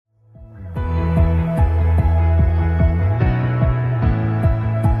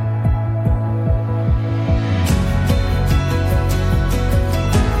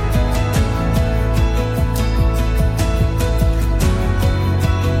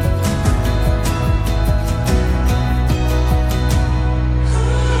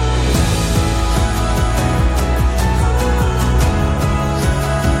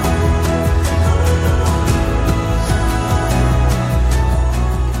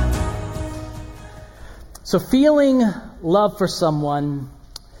So feeling love for someone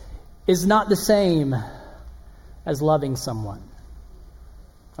is not the same as loving someone.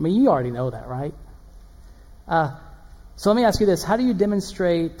 I mean, you already know that, right? So let me ask you this. How do you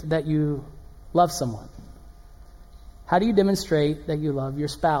demonstrate that you love someone? How do you demonstrate that you love your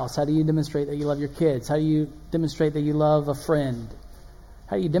spouse? How do you demonstrate that you love your kids? How do you demonstrate that you love a friend?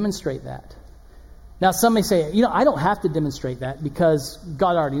 How do you demonstrate that? Now, some may say, I don't have to demonstrate that because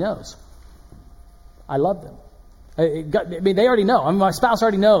God already knows. I love them. They already know. My spouse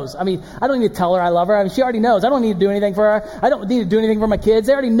already knows. I don't need to tell her I love her. She already knows. I don't need to do anything for her. I don't need to do anything for my kids.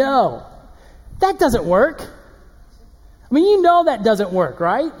 They already know. That doesn't work. That doesn't work,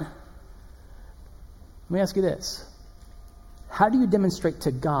 right? Let me ask you this. How do you demonstrate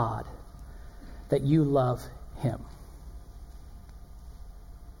to God that you love Him?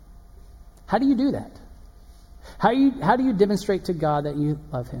 How do you do that? How do you demonstrate to God that you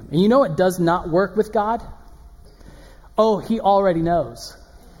love Him? And it does not work with God? Oh, He already knows.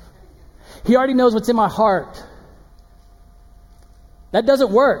 He already knows what's in my heart. That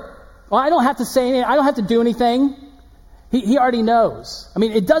doesn't work. Well, I don't have to say anything. I don't have to do anything. He already knows.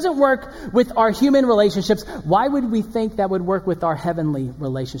 It doesn't work with our human relationships. Why would we think that would work with our heavenly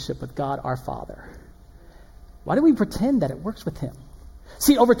relationship with God, our Father? Why do we pretend that it works with Him?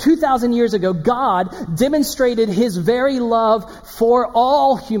 See, over 2,000 years ago, God demonstrated His very love for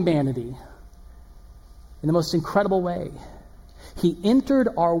all humanity in the most incredible way. He entered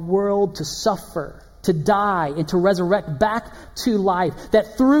our world to suffer, to die, and to resurrect back to life.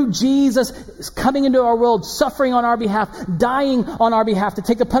 That through Jesus coming into our world, suffering on our behalf, dying on our behalf, to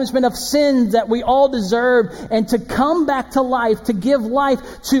take the punishment of sins that we all deserve, and to come back to life, to give life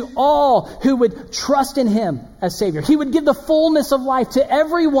to all who would trust in Him as Savior. He would give the fullness of life to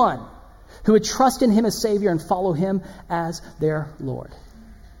everyone who would trust in Him as Savior and follow Him as their Lord.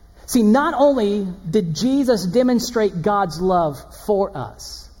 See, not only did Jesus demonstrate God's love for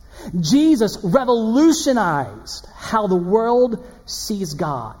us, Jesus revolutionized how the world sees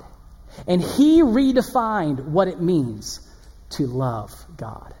God. And He redefined what it means to love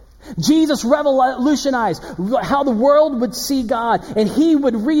God. Jesus revolutionized how the world would see God. And He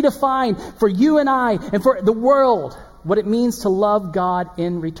would redefine for you and I and for the world what it means to love God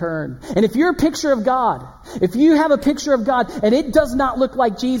in return. And if you're a picture of God, if you have a picture of God and it does not look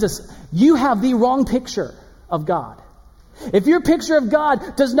like Jesus, you have the wrong picture of God. If your picture of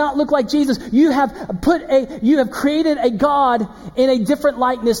God does not look like Jesus, you have created a God in a different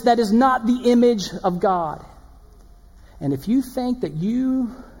likeness that is not the image of God. And if you think that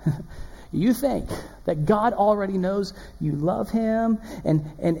you think that God already knows you love Him, and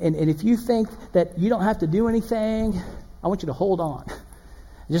if you think that you don't have to do anything, I want you to hold on.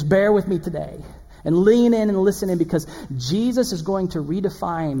 Just bear with me today. And lean in and listen in, because Jesus is going to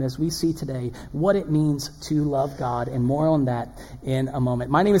redefine, as we see today, what it means to love God. And more on that in a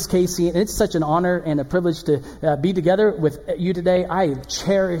moment. My name is Casey, and it's such an honor and a privilege to be together with you today. I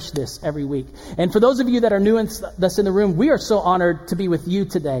cherish this every week. And for those of you that are new with us in the room, we are so honored to be with you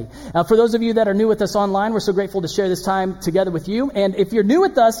today. For those of you that are new with us online, we're so grateful to share this time together with you. And if you're new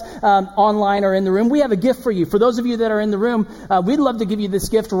with us online or in the room, we have a gift for you. For those of you that are in the room, we'd love to give you this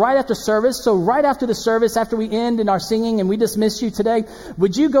gift right after service. So right after the service, after we end in our singing and we dismiss you today,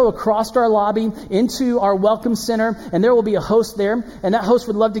 would you go across our lobby into our welcome center, and there will be a host there, and that host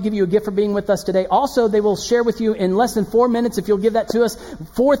would love to give you a gift for being with us today. Also, they will share with you in less than 4 minutes, if you'll give that to us,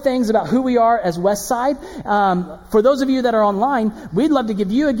 4 things about who we are as Westside. For those of you that are online, we'd love to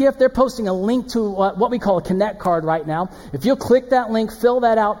give you a gift. They're posting a link to what we call a Connect card right now. If you'll click that link, fill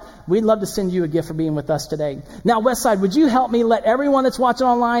that out, we'd love to send you a gift for being with us today. Now, Westside, would you help me let everyone that's watching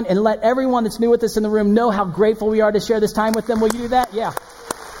online and let everyone that's new with us in the room know how grateful we are to share this time with them? Will you do that? Yeah.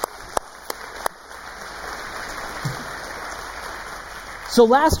 So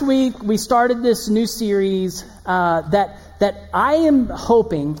last week we started this new series that I am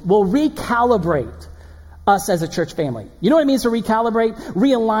hoping will recalibrate us as a church family. You know what it means to recalibrate?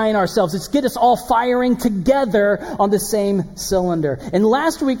 Realign ourselves. It's get us all firing together on the same cylinder. And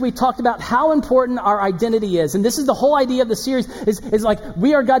last week we talked about how important our identity is. And this is the whole idea of the series is like,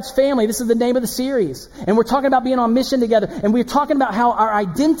 we are God's family. This is the name of the series. And we're talking about being on mission together. And we're talking about how our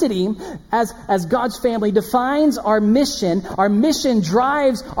identity as God's family defines our mission. Our mission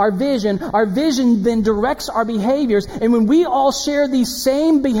drives our vision. Our vision then directs our behaviors. And when we all share these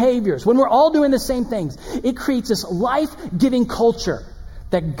same behaviors, when we're all doing the same things, it creates this life-giving culture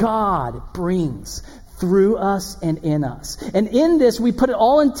that God brings through us and in us. And in this, we put it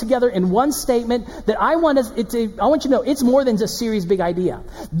all in together in one statement that I want you to know it's more than just Series Big Idea.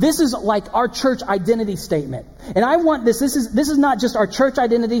 This is like our church identity statement. And I want this is not just our church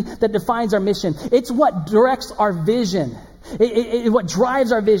identity that defines our mission. It's what directs our vision. What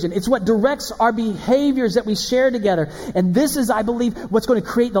drives our vision. It's what directs our behaviors that we share together. And this is, I believe, what's going to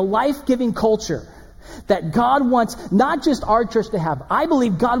create the life-giving culture that God wants not just our church to have. I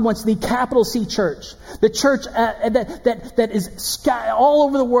believe God wants the capital C church, the church that is all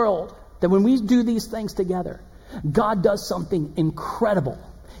over the world, that when we do these things together, God does something incredible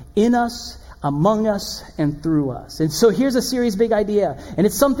in us, among us, and through us. And so here's a Series Big Idea, and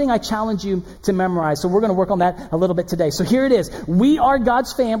it's something I challenge you to memorize. So we're going to work on that a little bit today. So here it is. We are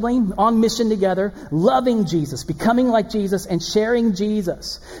God's family on mission together, loving Jesus, becoming like Jesus, and sharing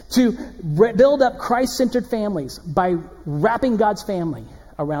Jesus to build up Christ-centered families by wrapping God's family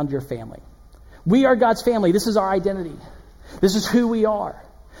around your family. We are God's family. This is our identity. This is who we are.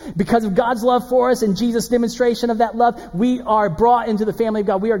 Because of God's love for us and Jesus' demonstration of that love, we are brought into the family of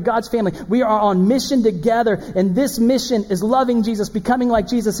God. We are God's family. We are on mission together. And this mission is loving Jesus, becoming like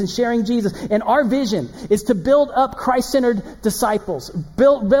Jesus, and sharing Jesus. And our vision is to build up Christ-centered disciples,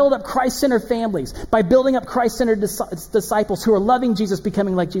 build up Christ-centered families by building up Christ-centered disciples who are loving Jesus,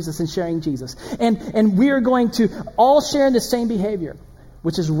 becoming like Jesus, and sharing Jesus. And we are going to all share in the same behavior,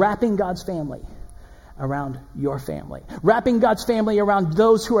 which is wrapping God's family around your family. Wrapping God's family around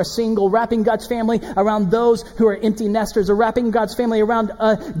those who are single, wrapping God's family around those who are empty nesters, or wrapping God's family around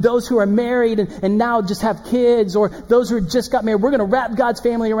those who are married and now just have kids, or those who just got married. We're going to wrap God's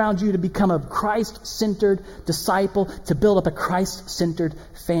family around you to become a Christ-centered disciple, to build up a Christ-centered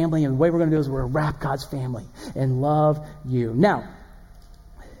family. And the way we're going to do is we're going to wrap God's family and love you. Now,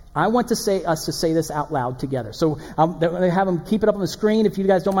 I want us to say this out loud together. So they have them keep it up on the screen. If you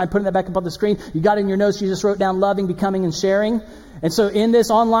guys don't mind putting that back up on the screen. You got it in your notes. You just wrote down loving, becoming, and sharing. And so in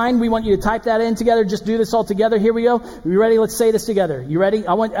this online, we want you to type that in together. Just do this all together. Here we go. Are you ready? Let's say this together. You ready?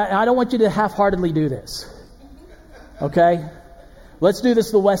 I don't want you to half-heartedly do this. Okay? Let's do this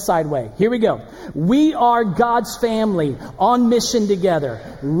the West Side way. Here we go. We are God's family on mission together,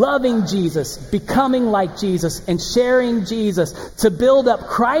 loving Jesus, becoming like Jesus, and sharing Jesus to build up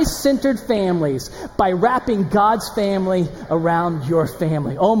Christ-centered families by wrapping God's family around your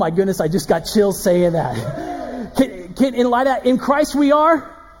family. Oh my goodness, I just got chills saying that. In light of that, in Christ we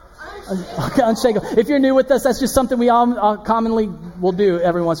are unshakable. If you're new with us, that's just something we all commonly will do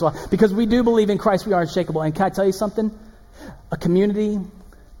every once in a while, because we do believe in Christ we are unshakable. And can I tell you something? A community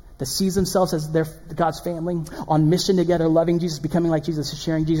that sees themselves as God's family on mission together, loving Jesus, becoming like Jesus,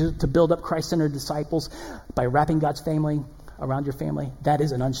 sharing Jesus to build up Christ-centered disciples by wrapping God's family around your family. That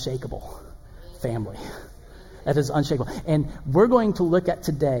is an unshakable family. That is unshakable. And we're going to look at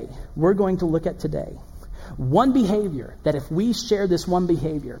today one behavior that if we share this one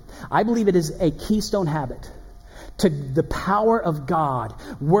behavior, I believe it is a keystone habit to the power of God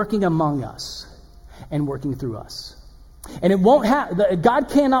working among us and working through us. And it won't God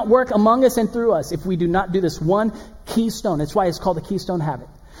cannot work among us and through us if we do not do this one keystone. That's why it's called the keystone habit.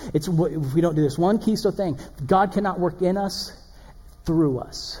 If we don't do this one keystone thing, God cannot work in us, through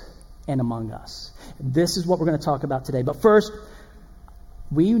us, and among us. This is what we're going to talk about today. But first,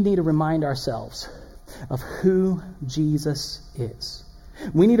 we need to remind ourselves of who Jesus is.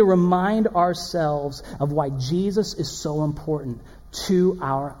 We need to remind ourselves of why Jesus is so important to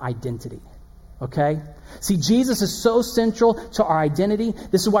our identity. Okay? See, Jesus is so central to our identity.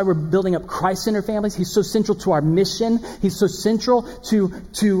 This is why we're building up Christ-centered families. He's so central to our mission. He's so central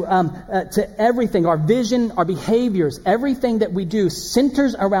to everything, our vision, our behaviors. Everything that we do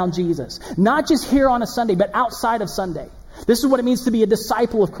centers around Jesus. Not just here on a Sunday, but outside of Sunday. This is what it means to be a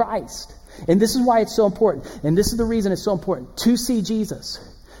disciple of Christ. And this is why it's so important. And this is the reason it's so important. To see Jesus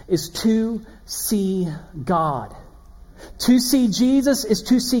is to see God. To see Jesus is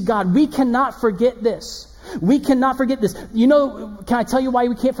to see God. We cannot forget this. We cannot forget this. You know, can I tell you why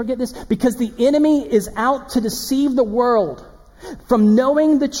we can't forget this? Because the enemy is out to deceive the world from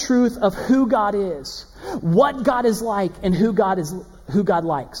knowing the truth of who God is, what God is like, and who God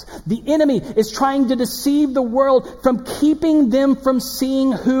likes. The enemy is trying to deceive the world from keeping them from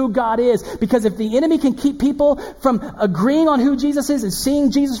seeing who God is. Because if the enemy can keep people from agreeing on who Jesus is and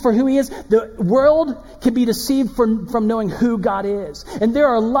seeing Jesus for who he is, the world can be deceived from knowing who God is. And there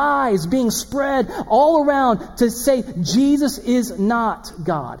are lies being spread all around to say Jesus is not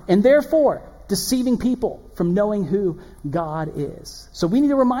God. And therefore, deceiving people from knowing who God is. So we need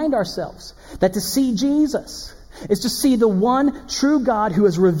to remind ourselves that to see Jesus is to see the one true God who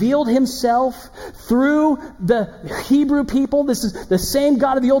has revealed himself through the Hebrew people. This is the same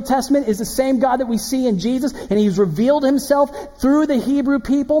God of the Old Testament, is the same God that we see in Jesus, and he's revealed himself through the Hebrew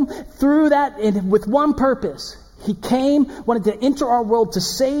people, through that, and with one purpose. He came, wanted to enter our world to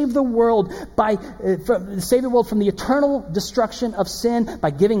save the world from the eternal destruction of sin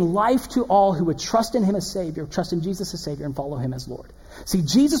by giving life to all who would trust in him as Savior, trust in Jesus as Savior, and follow him as Lord. See,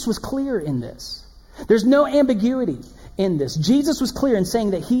 Jesus was clear in this. There's no ambiguity in this. Jesus was clear in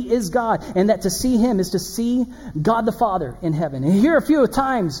saying that he is God, and that to see him is to see God the Father in heaven. And here are a few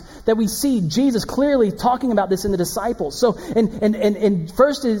times that we see Jesus clearly talking about this in the disciples. So, and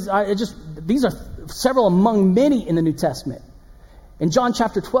first is, these are several among many in the New Testament. In John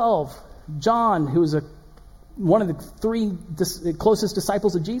chapter 12, John, who was one of the three closest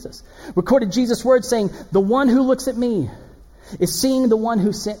disciples of Jesus, recorded Jesus' words saying, "The one who looks at me is seeing the one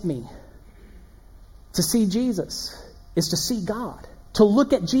who sent me." To see Jesus is to see God. To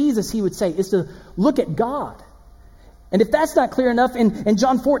look at Jesus, he would say, is to look at God. And if that's not clear enough, in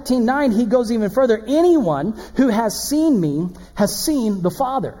John 14:9, he goes even further. "Anyone who has seen me has seen the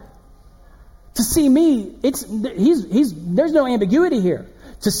Father." To see me, there's no ambiguity here.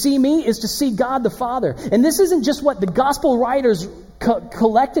 To see me is to see God the Father. And this isn't just what the gospel writers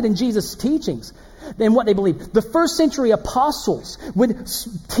collected in Jesus' teachings and what they believed. The first century apostles would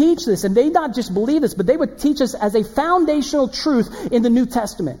teach this, and they not just believe this, but they would teach us as a foundational truth in the New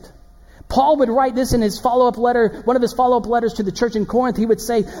Testament. Paul would write this in his follow-up letter, one of his follow-up letters to the church in Corinth. He would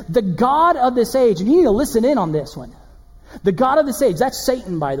say, "The God of this age," and you need to listen in on this one. "The God of this age," that's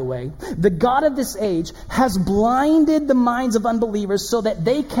Satan, by the way, "the God of this age has blinded the minds of unbelievers so that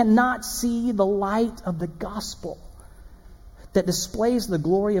they cannot see the light of the gospel that displays the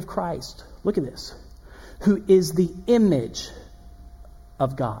glory of Christ." Look at this. "Who is the image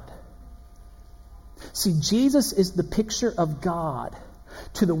of God." See, Jesus is the picture of God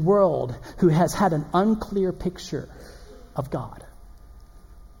to the world who has had an unclear picture of God.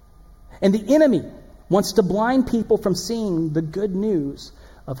 And the enemy wants to blind people from seeing the good news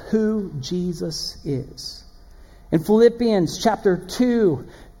of who Jesus is. In Philippians chapter 2,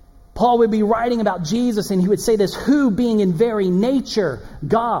 Paul would be writing about Jesus, and he would say this, "Who being in very nature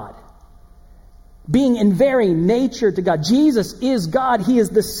God." Being in very nature to God. Jesus is God. He is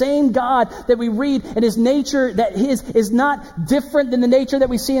the same God that we read, and his nature that his is not different than the nature that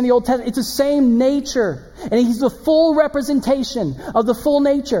we see in the Old Testament. It's the same nature. And he's the full representation of the full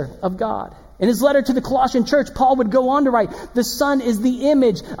nature of God. In his letter to the Colossian church, Paul would go on to write, "The Son is the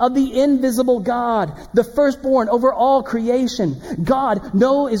image of the invisible God, the firstborn over all creation." God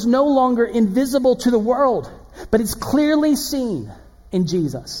is no longer invisible to the world, but it's clearly seen in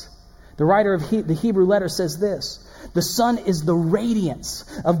Jesus. The writer of the Hebrew letter says this, "The Son is the radiance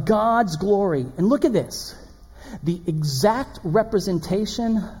of God's glory." And look at this, the exact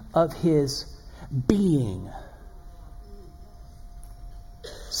representation of his being,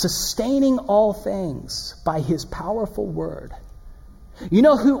 sustaining all things by his powerful word. You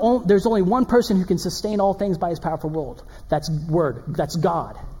know there's only one person who can sustain all things by his powerful word. That's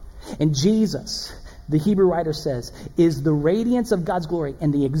God. And Jesus, the Hebrew writer says, is the radiance of God's glory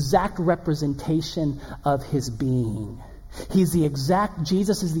and the exact representation of his being.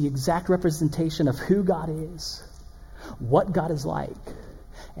 Jesus is the exact representation of who God is, what God is like,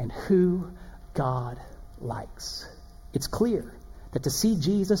 and who God likes. It's clear that to see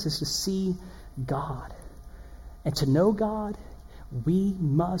Jesus is to see God. And to know God, we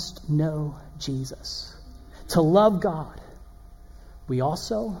must know Jesus. To love God, we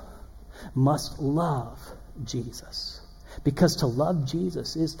also must love Jesus. Because to love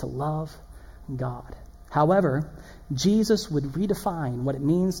Jesus is to love God. However, Jesus would redefine what it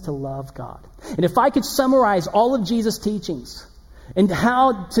means to love God. And if I could summarize all of Jesus' teachings and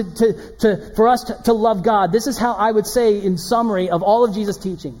how for us to love God, this is how I would say in summary of all of Jesus'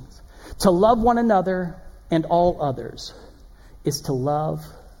 teachings. To love one another and all others is to love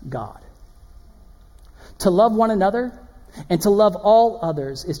God. To love one another and to love all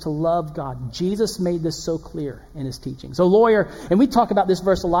others is to love God. Jesus made this so clear in his teachings. So lawyer, and we talk about this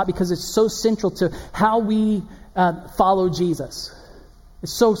verse a lot because it's so central to how we follow Jesus.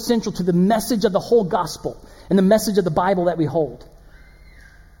 It's so central to the message of the whole gospel and the message of the Bible that we hold.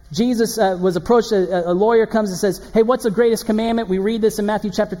 Jesus was approached, a lawyer comes and says, "Hey, what's the greatest commandment?" We read this in Matthew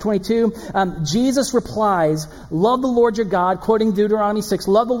chapter 22. Jesus replies, "Love the Lord your God," quoting Deuteronomy 6,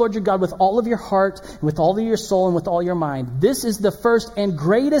 "Love the Lord your God with all of your heart, and with all of your soul, and with all your mind. This is the first and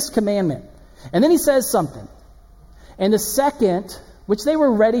greatest commandment." And then he says something. And the second, which they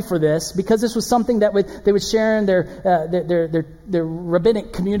were ready for this, because this was something that they would share in their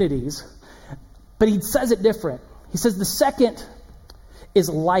rabbinic communities. But he says it different. He says the second is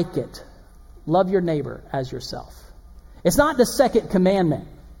like it. Love your neighbor as yourself. It's not the second commandment.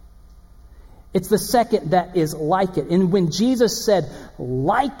 It's the second that is like it. And when Jesus said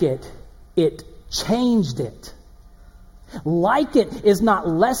like it, it changed it. Like it is not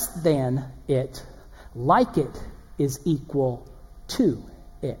less than it. Like it is equal to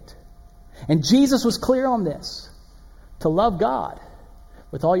it. And Jesus was clear on this. To love God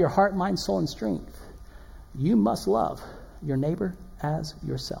with all your heart, mind, soul, and strength, you must love your neighbor as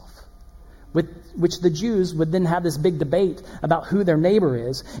yourself. With which the Jews would then have this big debate about who their neighbor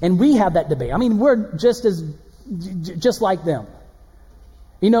is. And we have that debate. I mean, we're just like them.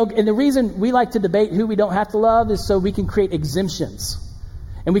 You know, and the reason we like to debate who we don't have to love is so we can create exemptions.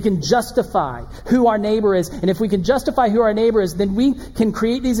 And we can justify who our neighbor is. And if we can justify who our neighbor is, then we can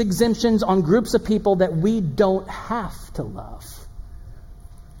create these exemptions on groups of people that we don't have to love.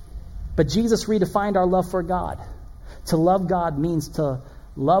 But Jesus redefined our love for God. To love God means to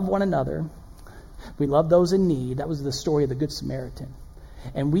love one another. We love those in need. That was the story of the Good Samaritan.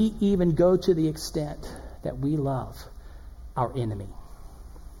 And we even go to the extent that we love our enemy.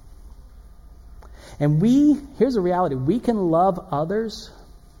 And here's the reality. We can love others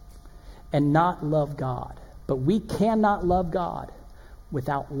and not love God. But we cannot love God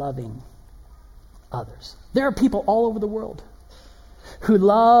without loving others. There are people all over the world who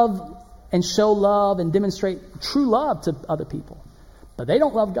love and show love and demonstrate true love to other people. But they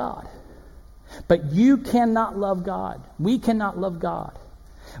don't love God. But you cannot love God. We cannot love God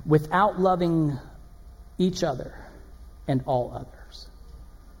without loving each other and all others.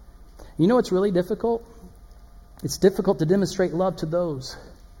 You know what's really difficult? It's difficult to demonstrate love to those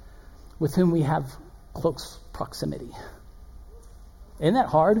with whom we have close proximity. Isn't that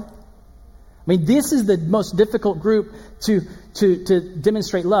hard? I mean, this is the most difficult group to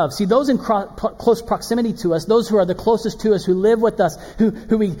demonstrate love. See, those in close proximity to us, those who are the closest to us, who live with us,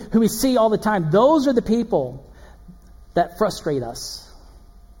 who we see all the time, those are the people that frustrate us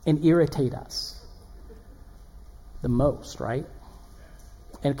and irritate us the most, right?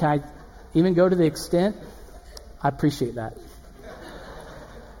 And can I even go to the extent? I appreciate that.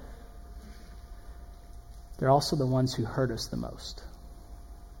 They're also the ones who hurt us the most.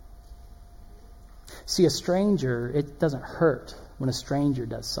 See, a stranger, it doesn't hurt when a stranger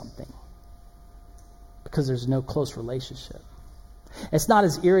does something because there's no close relationship. It's not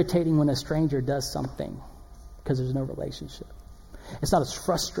as irritating when a stranger does something because there's no relationship. It's not as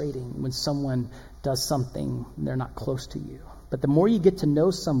frustrating when someone does something and they're not close to you. But the more you get to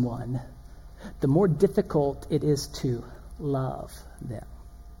know someone, the more difficult it is to love them.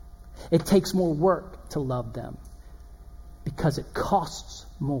 It takes more work to love them because it costs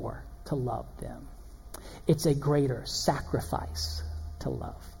more to love them. It's a greater sacrifice to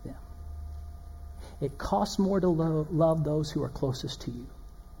love them. It costs more to love those who are closest to you.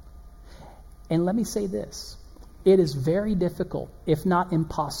 And let me say this. It is very difficult, if not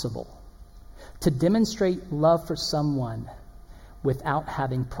impossible, to demonstrate love for someone without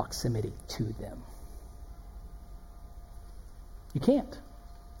having proximity to them. You can't.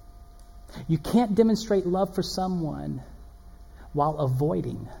 You can't demonstrate love for someone while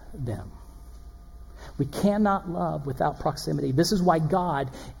avoiding them. We cannot love without proximity. This is why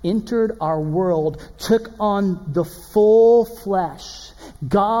God entered our world, took on the full flesh.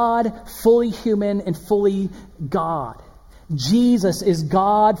 God, fully human and fully God. Jesus is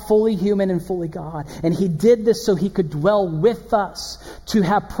God, fully human and fully God. And he did this so he could dwell with us, to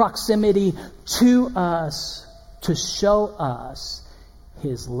have proximity to us, to show us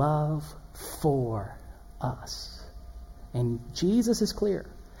his love for us. And Jesus is clear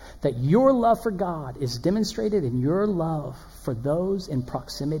that your love for God is demonstrated in your love for those in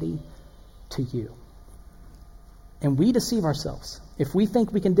proximity to you. And we deceive ourselves if we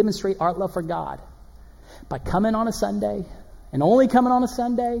think we can demonstrate our love for God by coming on a Sunday and only coming on a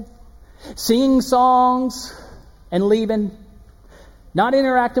Sunday, singing songs and leaving, not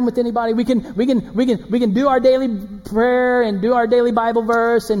interacting with anybody. We can do our daily prayer and do our daily Bible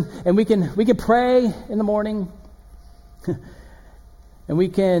verse, and we can pray in the morning. And we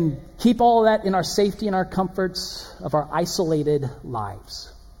can keep all that in our safety and our comforts of our isolated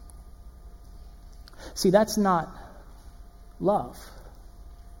lives. See, that's not love.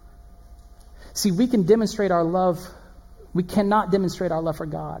 See, we cannot demonstrate our love for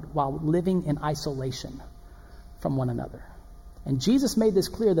God while living in isolation from one another. And Jesus made this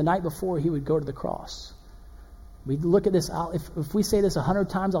clear the night before he would go to the cross. We look at this, if we say this 100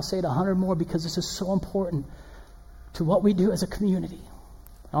 times, I'll say it 100 more because this is so important to what we do as a community.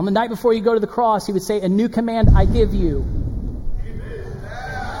 On the night before you go to the cross, he would say, "A new command I give you."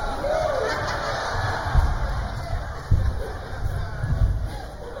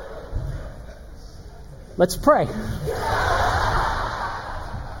 Let's pray.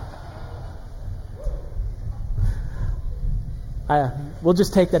 We'll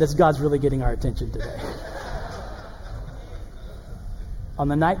just take that as God's really getting our attention today. On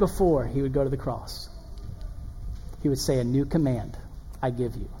the night before he would go to the cross, he would say, a new command I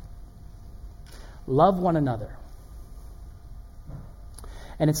give you. Love one another.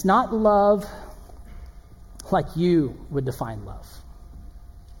 And it's not love like you would define love.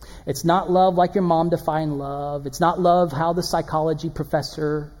 It's not love like your mom defined love. It's not love how the psychology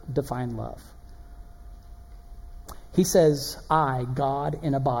professor defined love. He says, I, God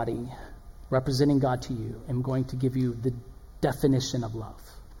in a body, representing God to you, am going to give you the definition of love.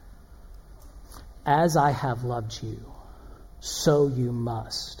 As I have loved you, so you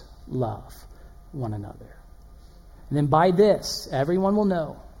must love one another. And then by this, everyone will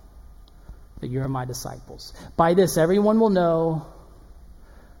know that you're my disciples. By this, everyone will know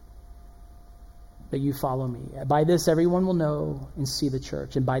that you follow me. By this, everyone will know and see the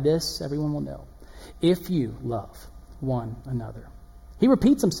church. And by this, everyone will know if you love one another. He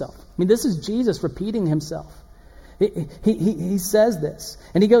repeats himself. I mean, this is Jesus repeating himself. He says this.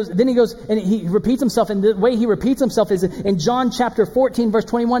 And he goes, and he repeats himself. And the way he repeats himself is in John chapter 14, verse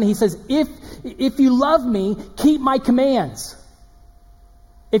 21. He says, if you love me, keep my commands.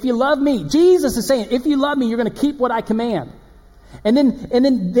 If you love me, Jesus is saying, if you love me, you're going to keep what I command. And then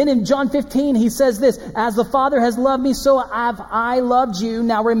in John 15, he says this, as the Father has loved me, so have I loved you.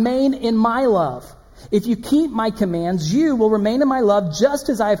 Now remain in my love. If you keep my commands, you will remain in my love, just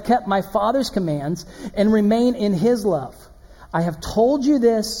as I have kept my Father's commands and remain in his love. I have told you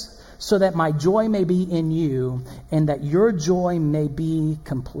this so that my joy may be in you and that your joy may be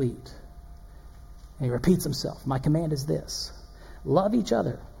complete. And he repeats himself. My command is this: love each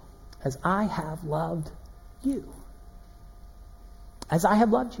other as I have loved you. As I have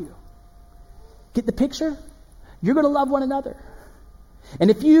loved you. Get the picture? You're going to love one another. And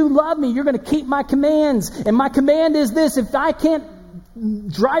if you love me, you're going to keep my commands. And my command is this. If I can't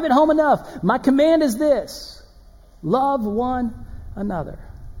drive it home enough, my command is this: love one another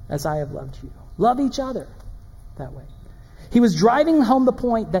as I have loved you. Love each other that way. He was driving home the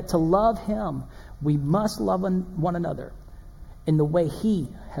point that to love him, we must love one another in the way he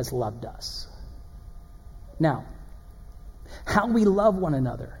has loved us. Now, how we love one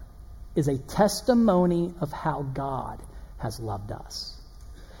another is a testimony of how God has loved us.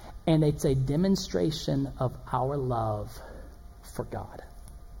 And it's a demonstration of our love for God.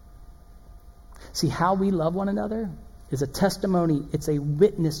 See, how we love one another is a testimony. It's a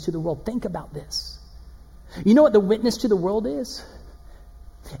witness to the world. Think about this. You know what the witness to the world is?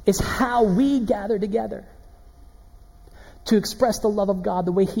 It's how we gather together to express the love of God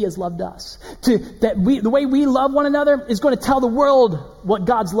the way he has loved us. The way we love one another is going to tell the world what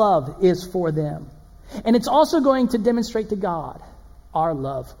God's love is for them. And it's also going to demonstrate to God our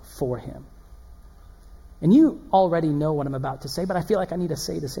love for him. And you already know what I'm about to say, but I feel like I need to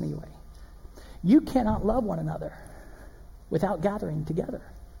say this anyway. You cannot love one another without gathering together.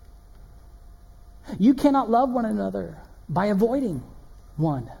 You cannot love one another by avoiding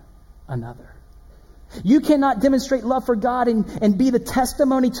one another. You cannot demonstrate love for God and be the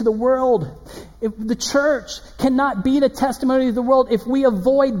testimony to the world. The church cannot be the testimony to the world if we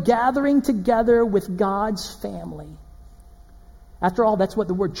avoid gathering together with God's family. After all, that's what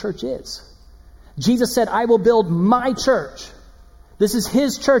the word church is. Jesus said, I will build my church. This is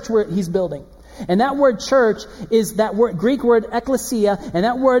his church where he's building. And that word church is that word, Greek word ekklesia, and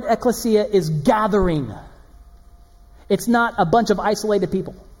that word ekklesia is gathering. It's not a bunch of isolated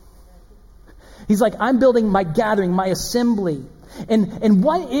people. He's like, I'm building my gathering, my assembly. And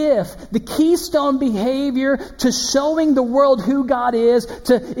what if the keystone behavior to showing the world who God is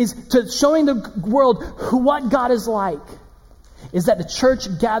to showing the world what God is like, is that the church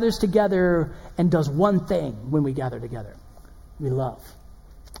gathers together and does one thing when we gather together. We love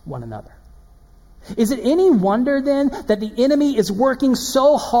one another. Is it any wonder then that the enemy is working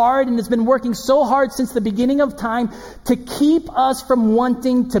so hard and has been working so hard since the beginning of time to keep us from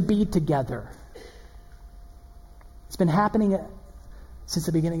wanting to be together? It's been happening since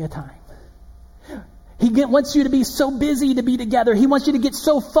the beginning of time. He wants you to be so busy to be together. He wants you to get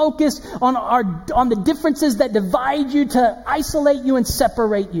so focused on the differences that divide you, to isolate you and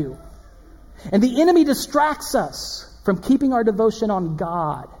separate you. And the enemy distracts us from keeping our devotion on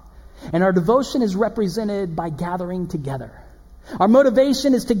God. And our devotion is represented by gathering together. Our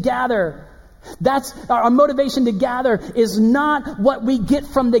motivation is to gather. That's our motivation to gather is not what we get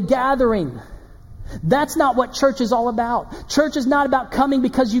from the gathering. That's not what church is all about. Church is not about coming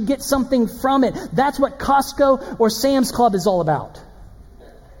because you get something from it. That's what Costco or Sam's Club is all about.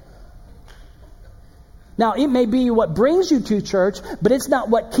 Now, it may be what brings you to church, but it's not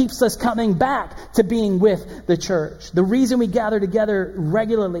what keeps us coming back to being with the church. The reason we gather together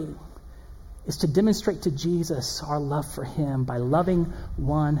regularly is to demonstrate to Jesus our love for him by loving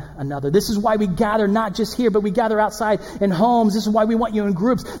one another. This is why we gather not just here, but we gather outside in homes. This is why we want you in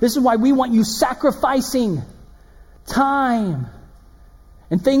groups. This is why we want you sacrificing time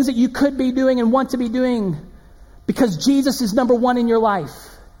and things that you could be doing and want to be doing, because Jesus is number one in your life.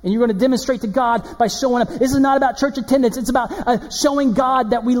 And you're going to demonstrate to God by showing up. This is not about church attendance. It's about showing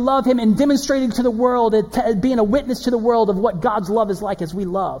God that we love him and demonstrating to the world, being a witness to the world of what God's love is like as we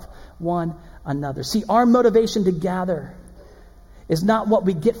love one another. See, our motivation to gather is not what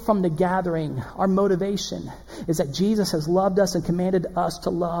we get from the gathering. Our motivation is that Jesus has loved us and commanded us to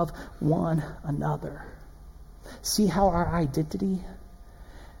love one another. See how our identity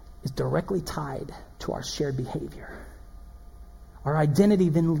is directly tied to our shared behavior. Our identity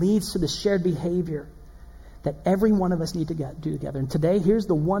then leads to the shared behavior that every one of us need to do together. And today, here's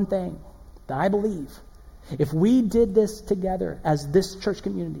the one thing that I believe. If we did this together as this church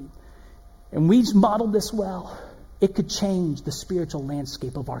community, and we modeled this well, it could change the spiritual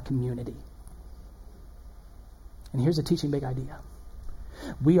landscape of our community. And here's a teaching big idea.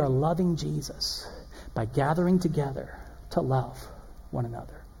 We are loving Jesus by gathering together to love one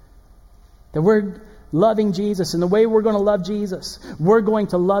another. The word loving Jesus, and the way we're going to love Jesus, we're going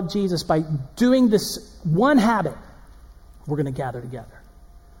to love Jesus by doing this one habit. We're going to gather together.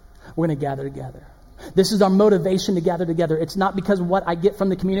 We're going to gather together. This is our motivation to gather together. It's not because of what I get from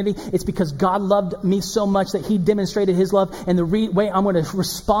the community. It's because God loved me so much that he demonstrated his love. And the way I'm going to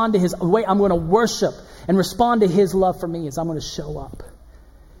respond to the way I'm going to worship and respond to his love for me is I'm going to show up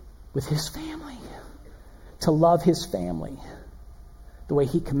with his family, to love his family the way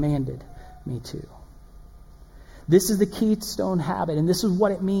he commanded me to. This is the keystone habit, and this is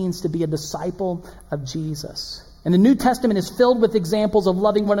what it means to be a disciple of Jesus. And the New Testament is filled with examples of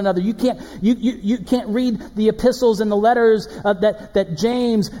loving one another. You can't read the epistles and the letters that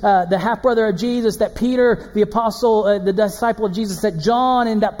James, the half-brother of Jesus, that Peter, the apostle, the disciple of Jesus, that John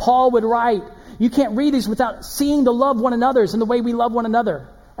and that Paul would write. You can't read these without seeing the love one another's and the way we love one another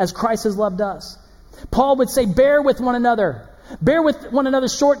as Christ has loved us. Paul would say, bear with one another. Bear with one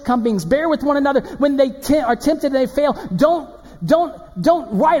another's shortcomings. Bear with one another when they are tempted and they fail.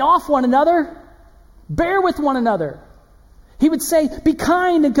 Don't write off one another. Bear with one another. He would say, be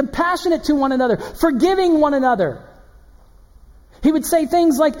kind and compassionate to one another, forgiving one another. He would say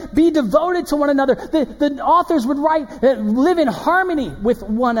things like, be devoted to one another. The authors would write, live in harmony with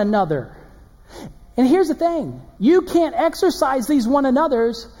one another. And here's the thing. You can't exercise these one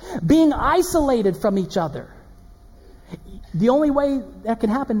another's being isolated from each other. The only way that can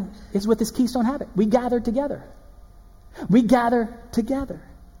happen is with this keystone habit. We gather together. We gather together.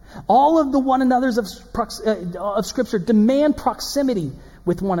 All of the one another's of Scripture demand proximity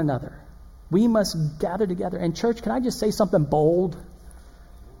with one another. We must gather together. And church, can I just say something bold?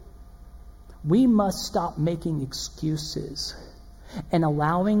 We must stop making excuses and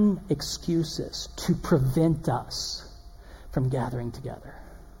allowing excuses to prevent us from gathering together.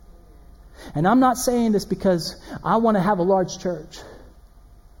 And I'm not saying this because I want to have a large church.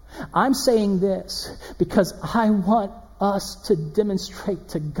 I'm saying this because I want us to demonstrate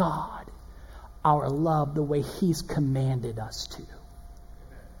to God our love the way he's commanded us to.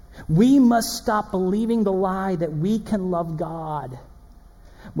 We must stop believing the lie that we can love God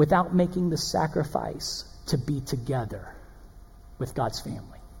without making the sacrifice to be together with God's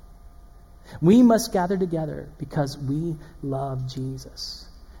family. We must gather together because we love Jesus.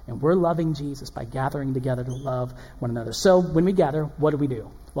 And we're loving Jesus by gathering together to love one another. So when we gather, what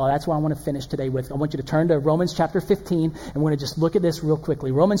do? Well, that's what I want to finish today with. I want you to turn to Romans chapter 15, and we're going to just look at this real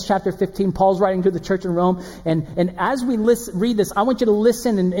quickly. Romans chapter 15, Paul's writing to the church in Rome. And as we read this, I want you to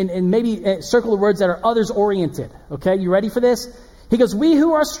listen and maybe circle the words that are others-oriented. Okay, you ready for this? He goes, we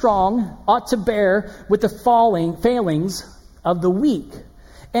who are strong ought to bear with the failings of the weak,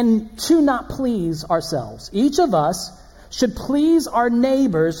 and to not please ourselves. Each of us should please our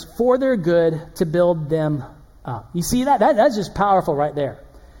neighbors for their good, to build them up. You see that? That's just powerful right there.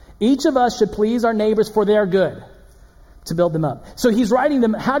 Each of us should please our neighbors for their good, to build them up. So he's writing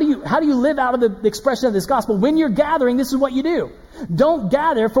them, how do you live out of the expression of this gospel? When you're gathering, this is what you do. Don't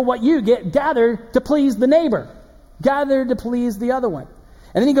gather for what you get. Gather to please the neighbor. Gather to please the other one.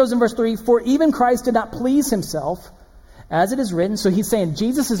 And then he goes in verse 3, for even Christ did not please himself, as it is written. So he's saying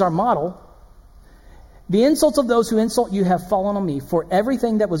Jesus is our model. The insults of those who insult you have fallen on me, for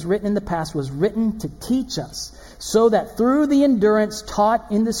everything that was written in the past was written to teach us, so that through the endurance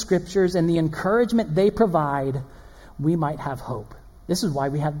taught in the Scriptures and the encouragement they provide, we might have hope. This is why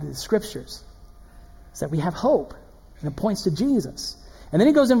we have the Scriptures. is that we have hope. And it points to Jesus. And then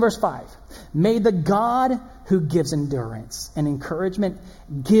he goes in verse 5. May the God who gives endurance and encouragement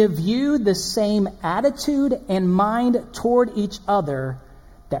give you the same attitude and mind toward each other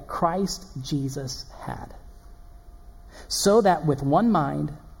that Christ Jesus had, so that with one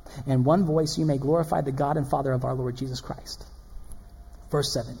mind and one voice you may glorify the God and Father of our Lord Jesus Christ.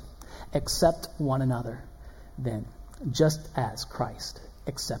 Verse 7. Accept one another then, just as Christ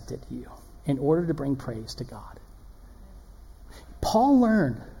accepted you, in order to bring praise to God. Paul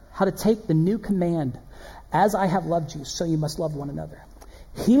learned how to take the new command, as I have loved you, so you must love one another.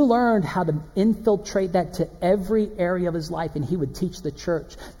 He learned how to infiltrate that to every area of his life, and he would teach the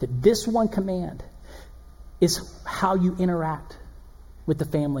church that this one command is how you interact with the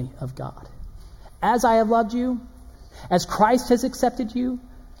family of God. As I have loved you, as Christ has accepted you,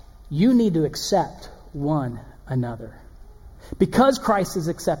 you need to accept one another. Because Christ has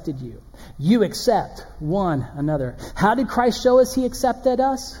accepted you, you accept one another. How did Christ show us he accepted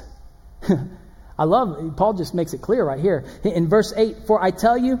us? Paul just makes it clear right here. In verse 8, for I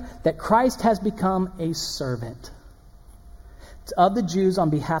tell you that Christ has become a servant of the Jews on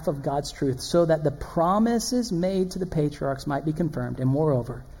behalf of God's truth, so that the promises made to the patriarchs might be confirmed, and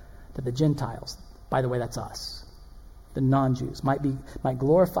moreover, that the Gentiles, by the way, that's us, the non-Jews, might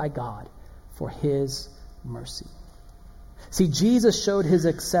glorify God for his mercy. See, Jesus showed his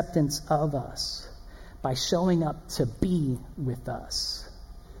acceptance of us by showing up to be with us,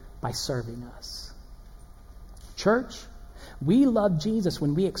 by serving us. Church, we love Jesus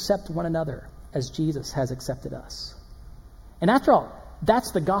when we accept one another as Jesus has accepted us. And after all,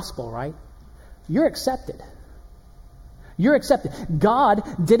 that's the gospel, right? You're accepted. You're accepted. God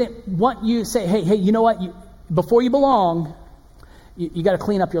didn't want you to say, hey, you know what? Before you belong, you got to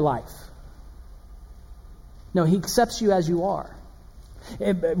clean up your life. No, he accepts you as you are.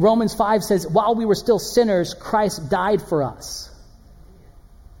 Romans 5 says, while we were still sinners, Christ died for us.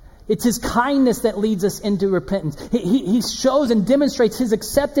 It's his kindness that leads us into repentance. He shows and demonstrates his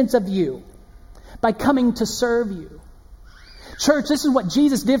acceptance of you by coming to serve you. Church, this is what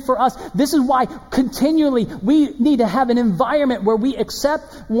Jesus did for us. This is why continually we need to have an environment where we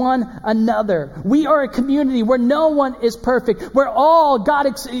accept one another. We are a community where no one is perfect, where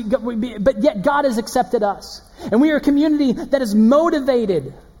but yet God has accepted us. And we are a community that is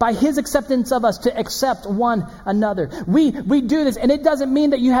motivated by his acceptance of us to accept one another. We do this, and it doesn't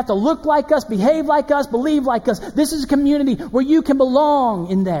mean that you have to look like us, behave like us, believe like us. This is a community where you can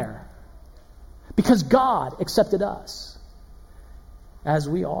belong in there because God accepted us as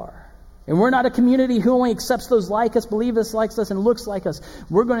we are. And we're not a community who only accepts those like us, believe us, likes us, and looks like us.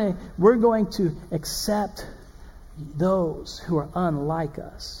 We're going to accept those who are unlike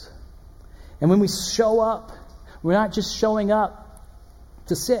us. And when we show up, we're not just showing up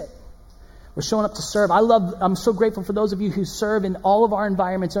to sit. We're showing up to serve. I'm so grateful for those of you who serve in all of our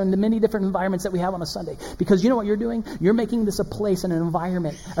environments or in the many different environments that we have on a Sunday. Because you know what you're doing? You're making this a place and an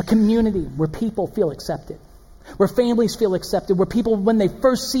environment, a community where people feel accepted. Where families feel accepted, where people, when they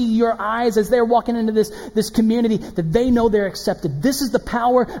first see your eyes as they're walking into this community, that they know they're accepted. This is the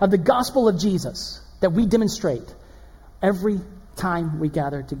power of the gospel of Jesus that we demonstrate every time we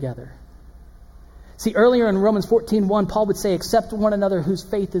gather together. See, earlier in Romans 14:1, Paul would say, accept one another whose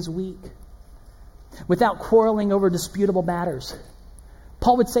faith is weak, without quarreling over disputable matters.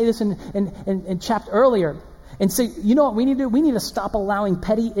 Paul would say this in chapter earlier. And so, you know what we need to do? We need to stop allowing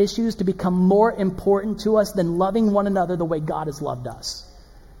petty issues to become more important to us than loving one another the way God has loved us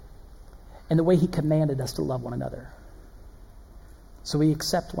and the way he commanded us to love one another. So we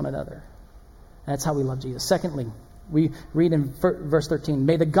accept one another. That's how we love Jesus. Secondly, we read in verse 13,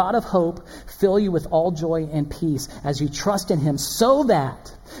 may the God of hope fill you with all joy and peace as you trust in him, so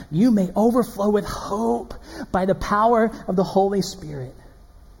that you may overflow with hope by the power of the Holy Spirit.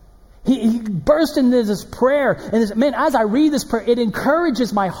 He burst into this prayer, and as I read this prayer, it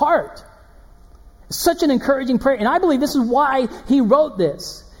encourages my heart. It's such an encouraging prayer, and I believe this is why he wrote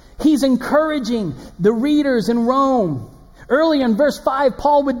this. He's encouraging the readers in Rome. Earlier in verse 5,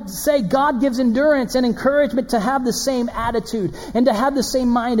 Paul would say God gives endurance and encouragement to have the same attitude and to have the same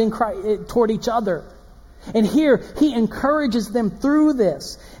mind in Christ, toward each other. And here, he encourages them through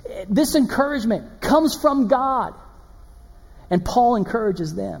this. This encouragement comes from God, and Paul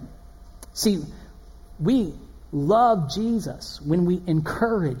encourages them. See, we love Jesus when we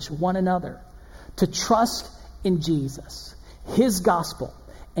encourage one another to trust in Jesus, his gospel,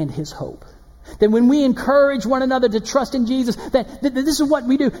 and his hope. That when we encourage one another to trust in Jesus, that this is what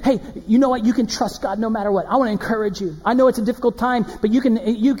we do. Hey, you know what? You can trust God no matter what. I want to encourage you. I know it's a difficult time, but I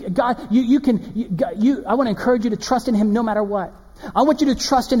want to encourage you to trust in him no matter what. I want you to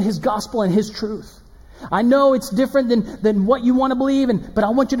trust in his gospel and his truth. I know it's different than what you want to believe, but I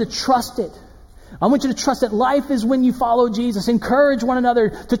want you to trust it. I want you to trust that life is when you follow Jesus. Encourage one another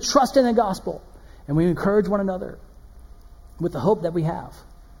to trust in the gospel. And we encourage one another with the hope that we have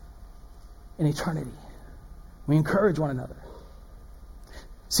in eternity. We encourage one another.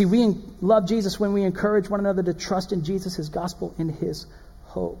 See, we love Jesus when we encourage one another to trust in Jesus, his gospel, and his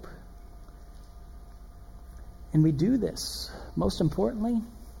hope. And we do this, most importantly,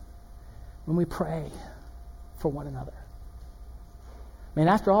 when we pray for one another. Man,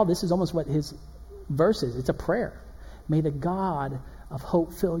 after all, this is almost what his verse is. It's a prayer. May the God of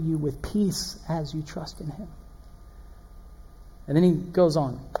hope fill you with peace as you trust in him. And then he goes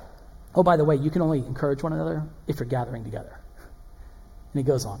on. Oh, by the way, you can only encourage one another if you're gathering together. And he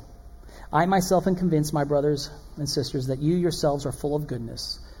goes on. I myself am convinced, my brothers and sisters, that you yourselves are full of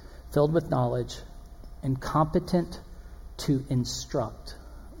goodness, filled with knowledge, and competent to instruct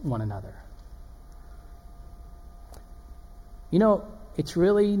one another. You know, it's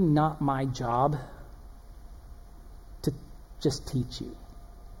really not my job to just teach you.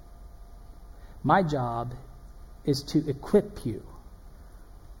 My job is to equip you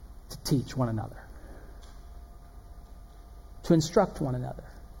to teach one another, to instruct one another,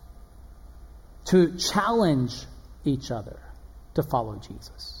 to challenge each other to follow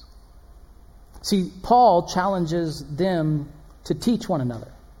Jesus. See, Paul challenges them to teach one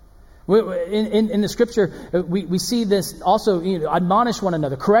another. In the scripture, we see this also, admonish one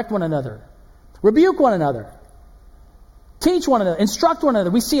another, correct one another, rebuke one another, teach one another, instruct one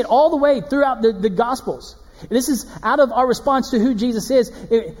another. We see it all the way throughout the Gospels. This is out of our response to who Jesus is.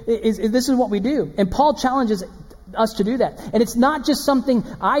 This is what we do. And Paul challenges us to do that. And it's not just something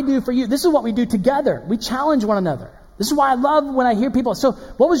I do for you. This is what we do together. We challenge one another. This is why I love when I hear people, so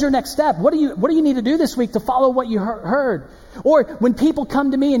what was your next step? What do you need to do this week to follow what you heard? Or when people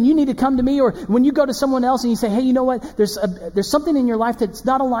come to me and you need to come to me, or when you go to someone else and you say, hey, you know what? There's something in your life that's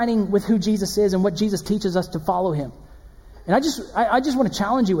not aligning with who Jesus is and what Jesus teaches us to follow him. And I just want to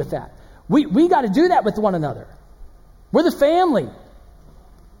challenge you with that. We got to do that with one another. We're the family.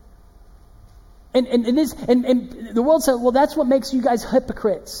 And the world says, well, that's what makes you guys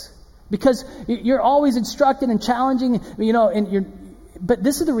hypocrites. Because you're always instructing and challenging, but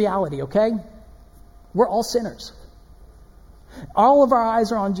this is the reality, okay? We're all sinners. All of our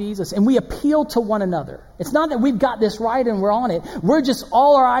eyes are on Jesus, and we appeal to one another. It's not that we've got this right and we're on it. We're just,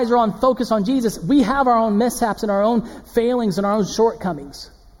 all our eyes are on focus on Jesus. We have our own mishaps and our own failings and our own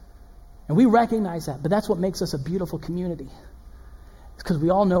shortcomings. And we recognize that, but that's what makes us a beautiful community. It's because we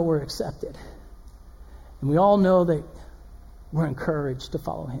all know we're accepted. And we all know that we're encouraged to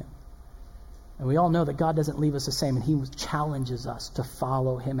follow him. And we all know that God doesn't leave us the same, and he challenges us to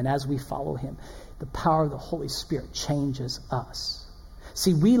follow him. And as we follow him, the power of the Holy Spirit changes us.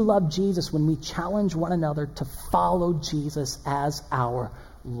 See, we love Jesus when we challenge one another to follow Jesus as our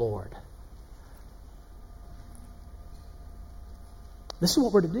Lord. This is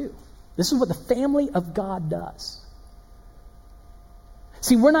what we're to do. This is what the family of God does.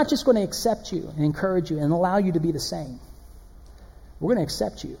 See, we're not just going to accept you and encourage you and allow you to be the same. We're going to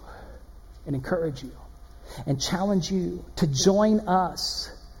accept you and encourage you and challenge you to join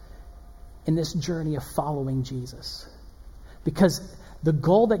us in this journey of following Jesus. Because the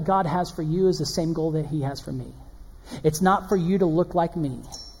goal that God has for you is the same goal that he has for me. It's not for you to look like me.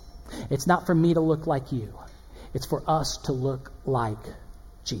 It's not for me to look like you. It's for us to look like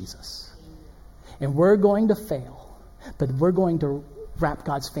Jesus. And we're going to fail, but we're going to wrap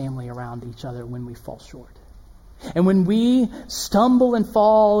God's family around each other when we fall short. And when we stumble and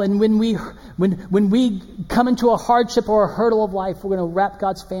fall, and when we come into a hardship or a hurdle of life, we're going to wrap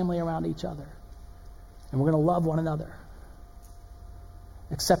God's family around each other. And we're going to love one another,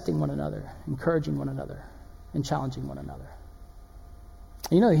 accepting one another, encouraging one another, and challenging one another.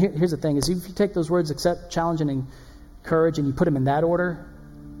 And here's the thing, is if you take those words, accept, challenge, and encourage, and you put them in that order,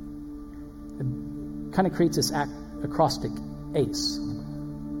 it kind of creates this acrostic ACE.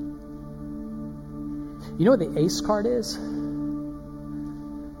 You know what the ACE card is?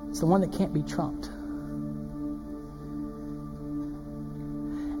 It's the one that can't be trumped.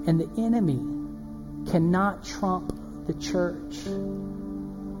 And the enemy cannot trump the church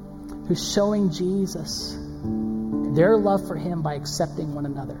who's showing Jesus their love for him by accepting one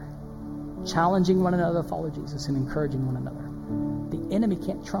another, challenging one another to follow Jesus, and encouraging one another. The enemy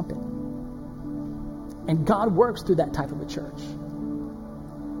can't trump it. And God works through that type of a church.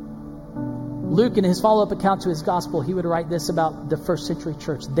 Luke, in his follow-up account to his gospel, he would write this about the first century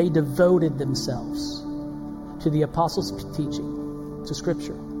church. They devoted themselves to the apostles' teaching, to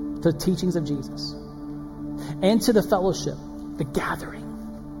Scripture, to the teachings of Jesus, and to the fellowship, the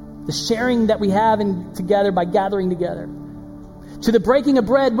gathering, the sharing that we have together by gathering together, to the breaking of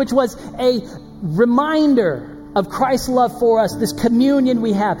bread, which was a reminder of Christ's love for us, this communion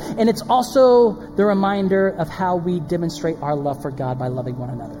we have. And it's also the reminder of how we demonstrate our love for God by loving one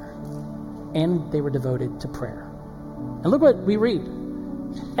another. And they were devoted to prayer. And look what we read.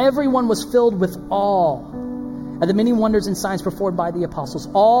 Everyone was filled with awe at the many wonders and signs performed by the apostles.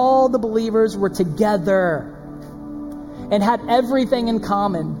 All the believers were together and had everything in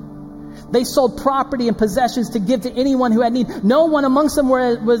common. They sold property and possessions to give to anyone who had need. No one amongst them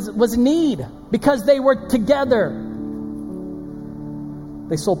was in need because they were together.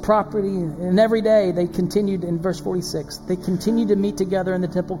 They sold property, and every day they continued, in verse 46, they continued to meet together in the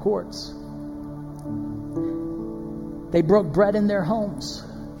temple courts. They broke bread in their homes.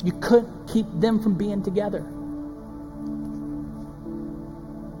 You couldn't keep them from being together.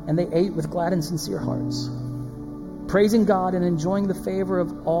 And they ate with glad and sincere hearts, praising God and enjoying the favor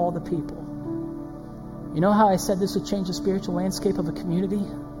of all the people. You know how I said this would change the spiritual landscape of a community?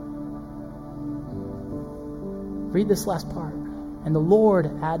 Read this last part. And the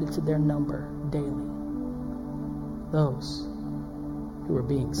Lord added to their number daily those who were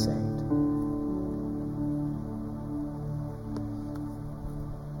being saved.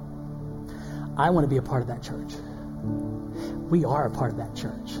 I want to be a part of that church. We are a part of that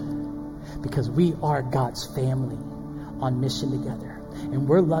church because we are God's family on mission together. And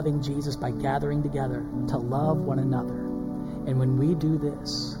we're loving Jesus by gathering together to love one another. And when we do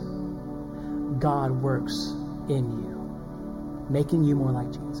this, God works in you, making you more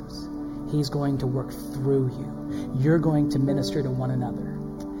like Jesus. He's going to work through you. You're going to minister to one another.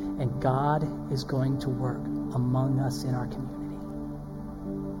 And God is going to work among us in our community.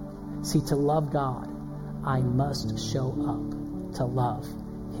 See, to love God, I must show up to love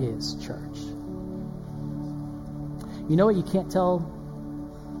His church. You know what you can't tell?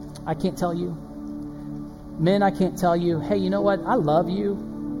 I can't tell you. Men, I can't tell you, hey, you know what? I love you,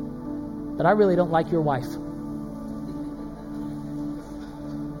 but I really don't like your wife.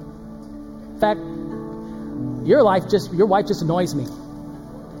 In fact, your wife just annoys me.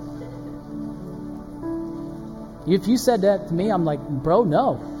 If you said that to me, I'm like, bro,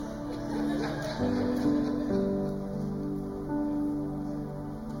 no.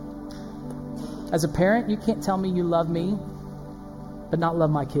 As a parent, you can't tell me you love me, but not love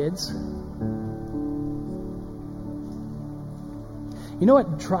my kids. You know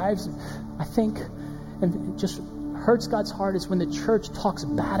what drives, I think, and it just hurts God's heart is when the church talks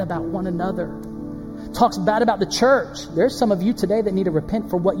bad about one another, talks bad about the church. There's some of you today that need to repent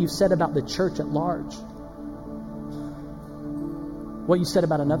for what you've said about the church at large, what you said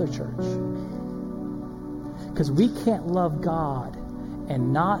about another church. Because we can't love God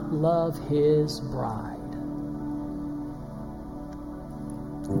and not love His bride.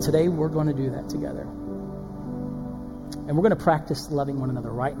 And today we're going to do that together. And we're going to practice loving one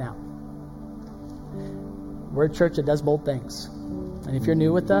another right now. We're a church that does bold things. And if you're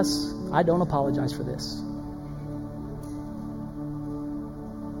new with us, I don't apologize for this.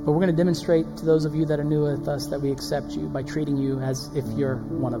 But we're going to demonstrate to those of you that are new with us that we accept you by treating you as if you're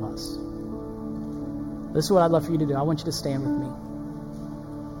one of us. This is what I'd love for you to do. I want you to stand with me.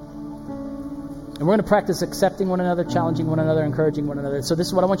 And we're going to practice accepting one another, challenging one another, encouraging one another. So this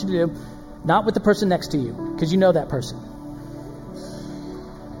is what I want you to do. Not with the person next to you, because you know that person.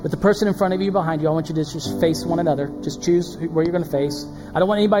 With the person in front of you, behind you, I want you to just face one another. Just choose where you're going to face. I don't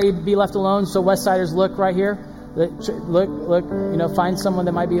want anybody to be left alone, so Westsiders, look right here. Look, find someone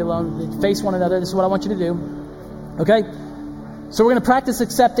that might be alone. Face one another. This is what I want you to do. Okay? So we're going to practice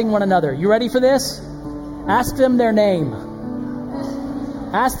accepting one another. You ready for this? Ask them their name.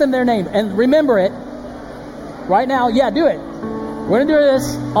 Ask them their name. And remember it. Right now. Yeah, do it. We're going to do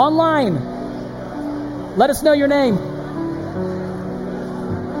this online. Let us know your name.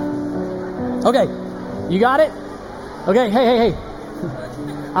 Okay. You got it? Okay. Hey.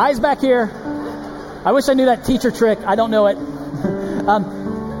 Eyes back here. I wish I knew that teacher trick. I don't know it.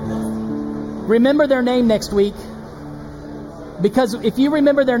 Remember their name next week. Because if you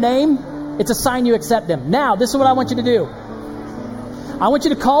remember their name, it's a sign you accept them. Now, this is what I want you to do. I want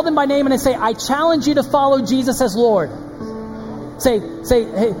you to call them by name and say, I challenge you to follow Jesus as Lord. Say,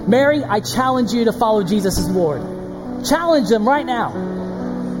 hey, Mary, I challenge you to follow Jesus as Lord. Challenge them right now.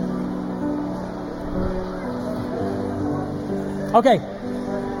 Okay.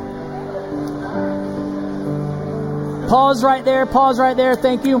 Pause right there.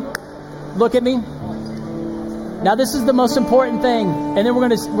 Thank you. Look at me. Now this is the most important thing, and then we're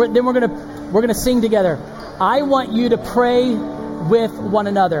gonna sing together. I want you to pray with one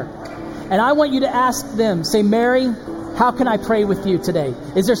another, and I want you to ask them. Say, Mary, how can I pray with you today?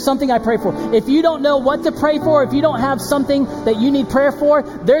 Is there something I pray for? If you don't know what to pray for, if you don't have something that you need prayer for,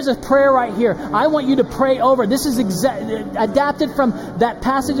 there's a prayer right here. I want you to pray over. This is adapted from that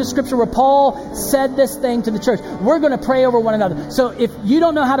passage of Scripture where Paul said this thing to the church. We're going to pray over one another. So if you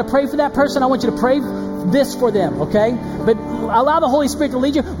don't know how to pray for that person, I want you to pray this for them, okay? But allow the Holy Spirit to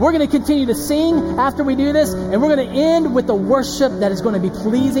lead you. We're going to continue to sing after we do this, and we're going to end with the worship that is going to be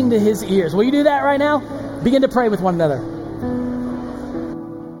pleasing to His ears. Will you do that right now? Begin to pray with one another.